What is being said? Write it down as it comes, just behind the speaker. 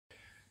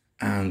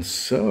And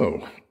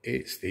so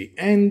it's the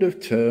end of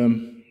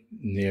term,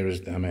 near as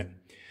damn it,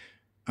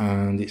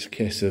 and it's a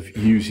case of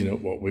using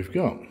up what we've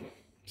got.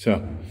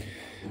 So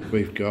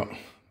we've got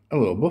a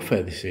little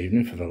buffet this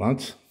evening for the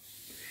lads.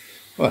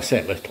 Well, I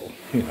say little,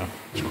 you know,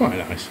 it's quite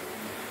nice.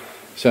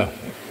 So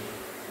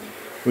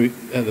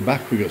at the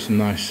back we've got some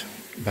nice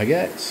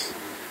baguettes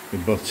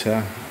with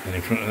butter, and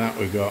in front of that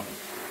we've got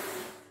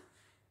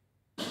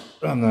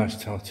a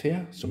nice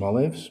tortilla, some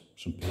olives,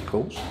 some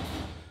pickles,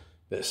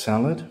 bit of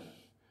salad,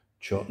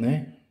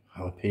 chutney,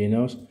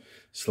 jalapenos,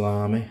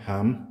 salami,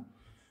 ham,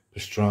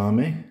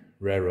 pastrami,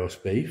 rare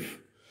roast beef,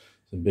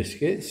 some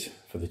biscuits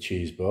for the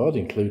cheese board,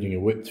 including a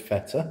whipped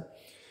feta,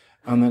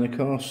 and then of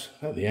course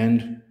at the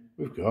end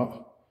we've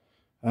got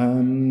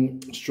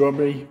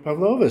strawberry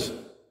pavlovas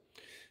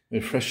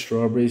with fresh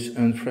strawberries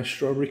and fresh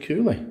strawberry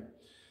coulis.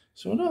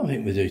 So I don't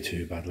think they do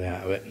too badly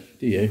out of it,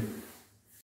 do you?